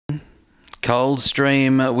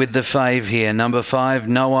Coldstream with the fave here. Number 5,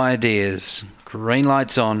 No Ideas. Green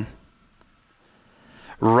lights on.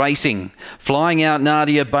 Racing. Flying out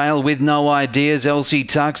Nadia Bale with No Ideas. Elsie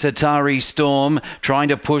Tux, Atari Storm trying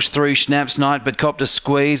to push through Schnaps Night but copped a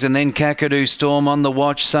squeeze, and then Kakadu Storm on the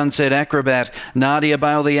watch. Sunset Acrobat. Nadia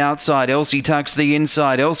Bale the outside. Elsie Tux the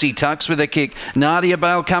inside. Elsie Tux with a kick. Nadia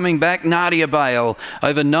Bale coming back. Nadia Bale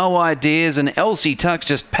over No Ideas, and Elsie Tux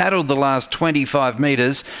just paddled the last 25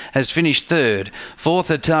 metres. Has finished third. Fourth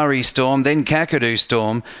Atari Storm, then Kakadu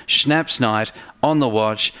Storm. Schnaps Night on the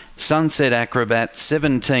watch. Sunset Acrobat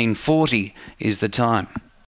 17:40 is the time.